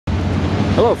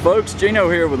Hello folks, Gino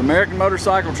here with American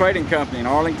Motorcycle Trading Company in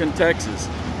Arlington, Texas.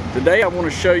 Today I want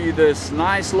to show you this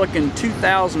nice looking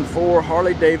 2004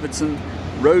 Harley-Davidson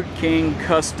Road King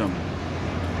Custom.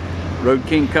 Road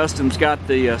King Custom's got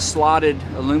the slotted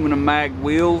aluminum mag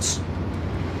wheels.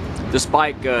 This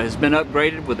bike has been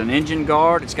upgraded with an engine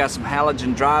guard. It's got some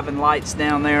halogen driving lights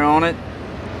down there on it.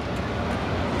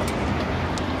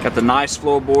 Got the nice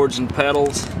floorboards and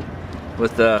pedals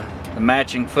with the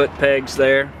matching foot pegs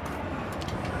there.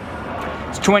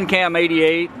 It's twin cam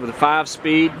 88 with a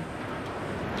 5-speed.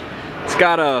 It's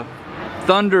got a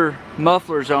Thunder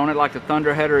mufflers on it, like the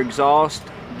Thunder header exhaust,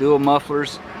 dual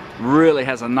mufflers. Really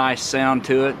has a nice sound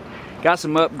to it. Got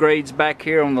some upgrades back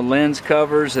here on the lens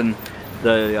covers and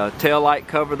the tail light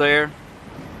cover there.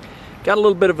 Got a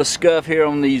little bit of a scuff here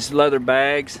on these leather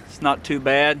bags. It's not too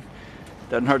bad.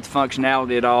 Doesn't hurt the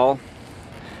functionality at all.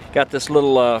 Got this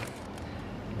little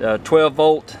 12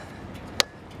 volt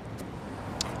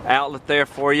outlet there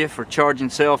for you for charging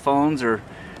cell phones or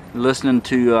listening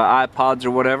to iPods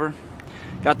or whatever.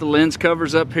 Got the lens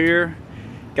covers up here.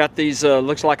 Got these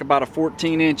looks like about a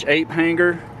 14-inch ape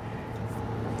hanger.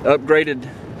 Upgraded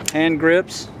hand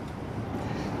grips.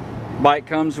 Bike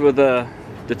comes with a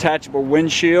detachable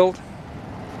windshield.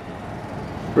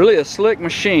 Really a slick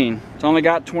machine. It's only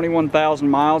got 21,000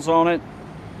 miles on it.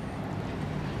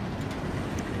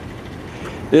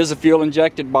 It is a fuel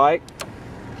injected bike.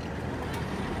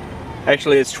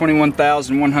 Actually, it's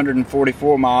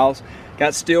 21,144 miles.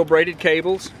 Got steel braided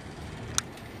cables.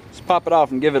 Let's pop it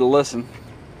off and give it a listen.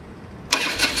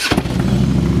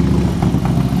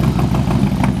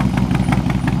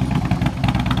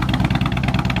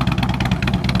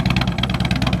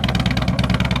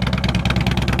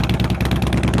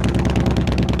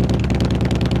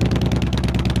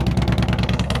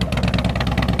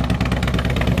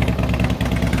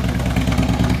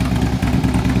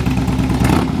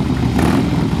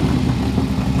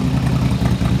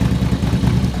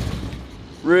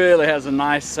 Really has a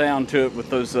nice sound to it with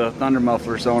those Thunder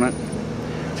mufflers on it.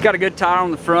 It's got a good tire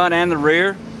on the front and the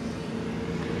rear.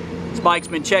 This bike's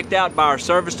been checked out by our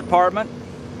service department.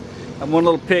 Got one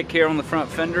little pick here on the front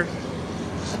fender.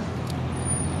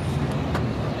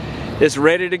 It's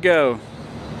ready to go.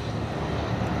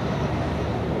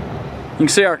 You can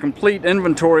see our complete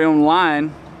inventory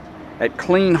online at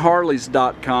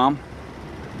cleanharleys.com.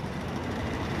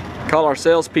 Call our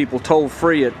salespeople toll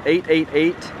free at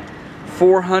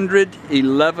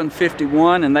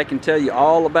 888-400-1151 and they can tell you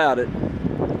all about it.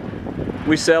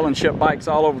 We sell and ship bikes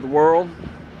all over the world,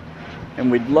 and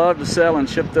we'd love to sell and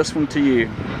ship this one to you.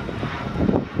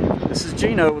 This is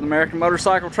Gino with American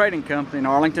Motorcycle Trading Company in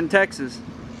Arlington, Texas.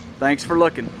 Thanks for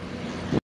looking.